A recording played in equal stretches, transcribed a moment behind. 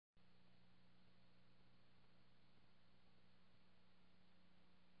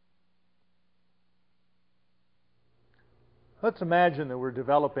Let's imagine that we're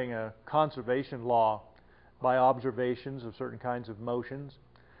developing a conservation law by observations of certain kinds of motions.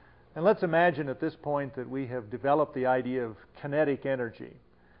 And let's imagine at this point that we have developed the idea of kinetic energy.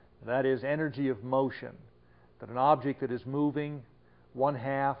 That is energy of motion. That an object that is moving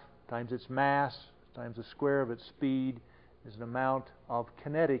 1/2 times its mass times the square of its speed is an amount of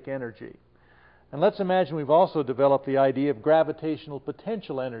kinetic energy. And let's imagine we've also developed the idea of gravitational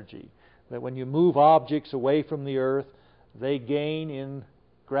potential energy. That when you move objects away from the Earth, they gain in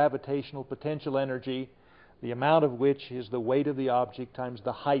gravitational potential energy, the amount of which is the weight of the object times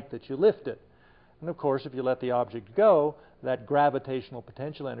the height that you lift it. And of course, if you let the object go, that gravitational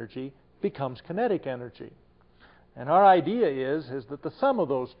potential energy becomes kinetic energy. And our idea is that the sum of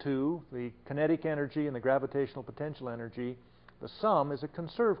those two, the kinetic energy and the gravitational potential energy, the sum is a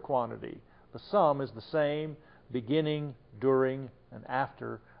conserved quantity. The sum is the same beginning, during, and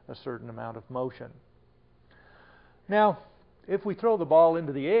after a certain amount of motion. Now, if we throw the ball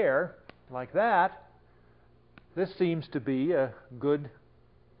into the air like that, this seems to be a good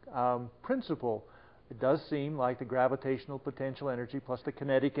principle. It does seem like the gravitational potential energy plus the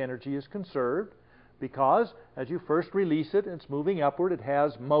kinetic energy is conserved, because as you first release it and it's moving upward, it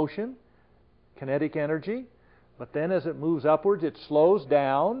has motion, kinetic energy, but then as it moves upwards, it slows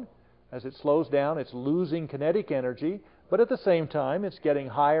down. As it slows down, it's losing kinetic energy, but at the same time, it's getting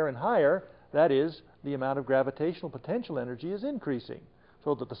higher and higher. That is, the amount of gravitational potential energy is increasing.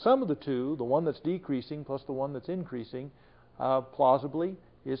 So that the sum of the two, the one that's decreasing plus the one that's increasing, plausibly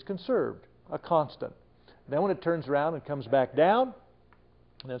is conserved, a constant. Then when it turns around and comes back down,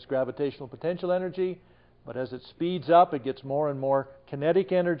 that's gravitational potential energy, but as it speeds up, it gets more and more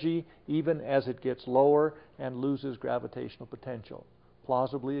kinetic energy, even as it gets lower and loses gravitational potential.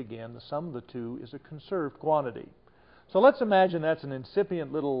 Plausibly, again, the sum of the two is a conserved quantity. So let's imagine that's an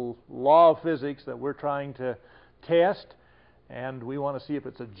incipient little law of physics that we're trying to test, and we want to see if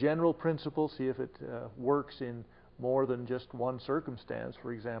it's a general principle, see if it works in more than just one circumstance,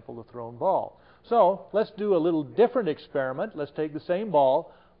 for example, the thrown ball. So let's do a little different experiment. Let's take the same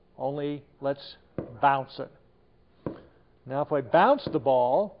ball, only let's bounce it. Now if I bounce the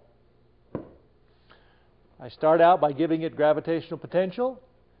ball, I start out by giving it gravitational potential.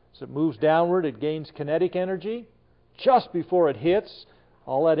 As it moves downward, it gains kinetic energy. Just before it hits,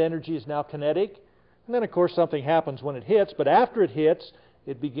 all that energy is now kinetic. And then, of course, something happens when it hits, but after it hits,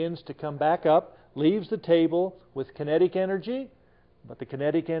 it begins to come back up, leaves the table with kinetic energy, but the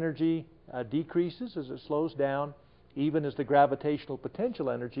kinetic energy decreases as it slows down, even as the gravitational potential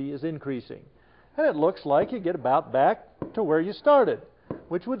energy is increasing. And it looks like you get about back to where you started,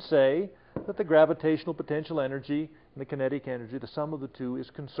 which would say that the gravitational potential energy and the kinetic energy, the sum of the two,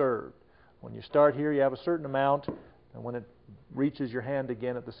 is conserved. When you start here, you have a certain amount, and when it reaches your hand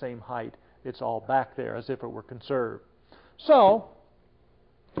again at the same height, it's all back there as if it were conserved. So,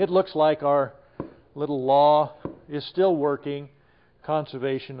 it looks like our little law is still working,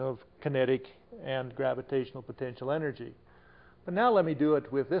 conservation of kinetic and gravitational potential energy. But now let me do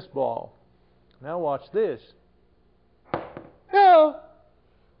it with this ball. Now watch this. Oh!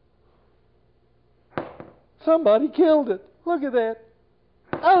 Somebody killed it. Look at that.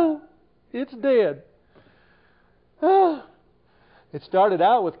 Oh! It's dead. Oh! It started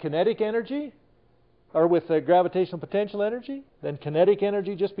out with kinetic energy, or with gravitational potential energy, then kinetic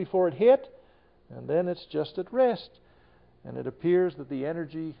energy just before it hit, and then it's just at rest. And it appears that the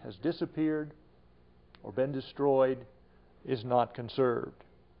energy has disappeared or been destroyed, is not conserved.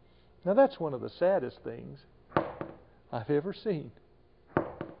 Now that's one of the saddest things I've ever seen.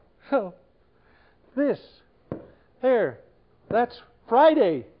 So, that's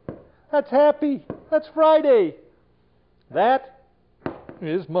Friday. That's happy. That's Friday. That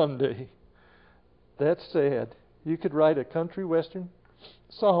is Monday. That's sad. You could write a country western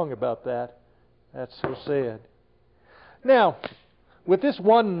song about that. That's so sad. Now, with this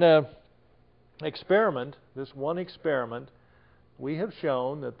one experiment, we have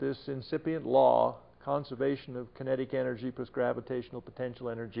shown that this incipient law, conservation of kinetic energy plus gravitational potential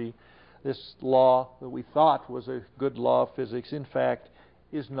energy, this law that we thought was a good law of physics, in fact,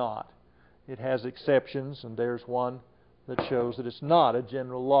 is not. It has exceptions, and there's one that shows that it's not a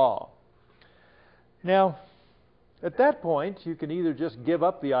general law. Now, at that point, you can either just give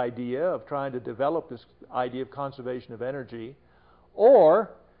up the idea of trying to develop this idea of conservation of energy,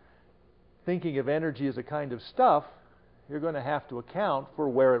 or, thinking of energy as a kind of stuff, you're going to have to account for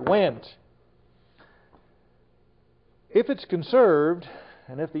where it went. If it's conserved,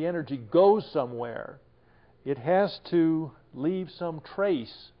 and if the energy goes somewhere, it has to leave some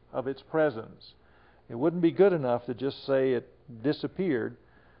trace of its presence. It wouldn't be good enough to just say it disappeared.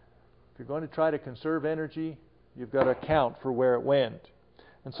 If you're going to try to conserve energy, you've got to account for where it went.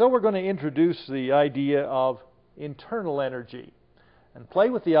 And so we're going to introduce the idea of internal energy and play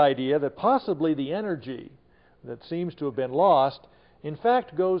with the idea that possibly the energy that seems to have been lost in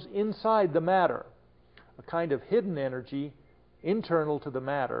fact goes inside the matter, a kind of hidden energy internal to the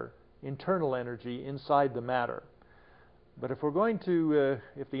matter, internal energy inside the matter. But if we're going to,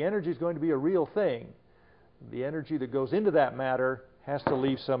 if the energy is going to be a real thing, the energy that goes into that matter has to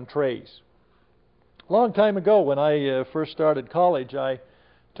leave some trace. A long time ago, when I first started college, I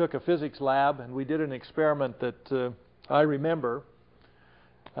took a physics lab and we did an experiment that I remember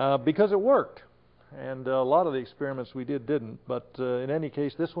because it worked. And a lot of the experiments we didn't. But in any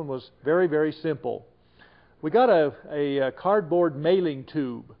case, this one was very, very simple. We got a cardboard mailing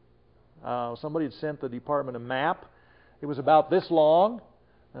tube. Somebody had sent the department a map. It was about this long,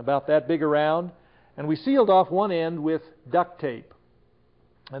 about that big around, and we sealed off one end with duct tape.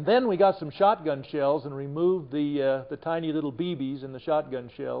 And then we got some shotgun shells and removed the tiny little BBs in the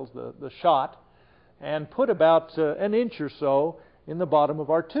shotgun shells, the shot, and put about an inch or so in the bottom of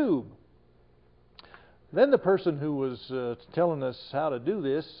our tube. Then the person who was telling us how to do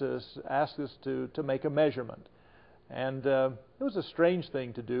this asked us to make a measurement. And it was a strange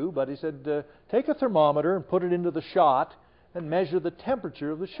thing to do, but he said, take a thermometer and put it into the shot and measure the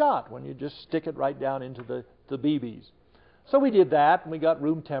temperature of the shot when you just stick it right down into the BBs. So we did that, and we got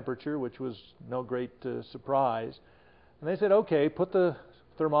room temperature, which was no great surprise. And they said, okay, put the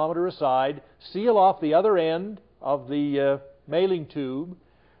thermometer aside, seal off the other end of the mailing tube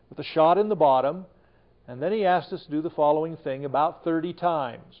with the shot in the bottom, and then he asked us to do the following thing about 30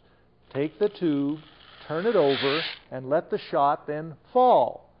 times. Take the tube, turn it over, and let the shot then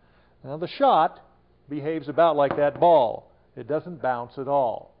fall. Now the shot behaves about like that ball. It doesn't bounce at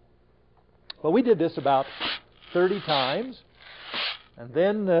all. Well, we did this about 30 times, and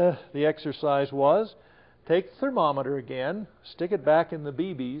then the exercise was take the thermometer again, stick it back in the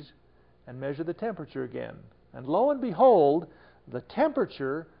BBs, and measure the temperature again. And lo and behold, the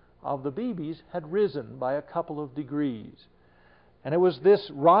temperature of the BBs had risen by a couple of degrees. And it was this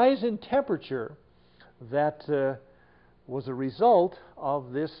rise in temperature that was a result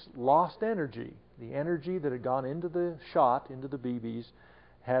of this lost energy. The energy that had gone into the shot, into the BBs,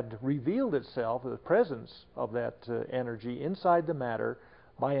 had revealed itself, the presence of that energy inside the matter,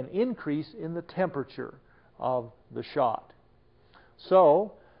 by an increase in the temperature of the shot.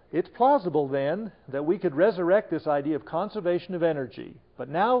 So, it's plausible then that we could resurrect this idea of conservation of energy, but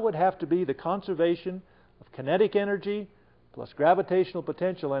now it would have to be the conservation of kinetic energy plus gravitational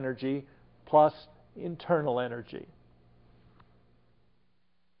potential energy plus internal energy.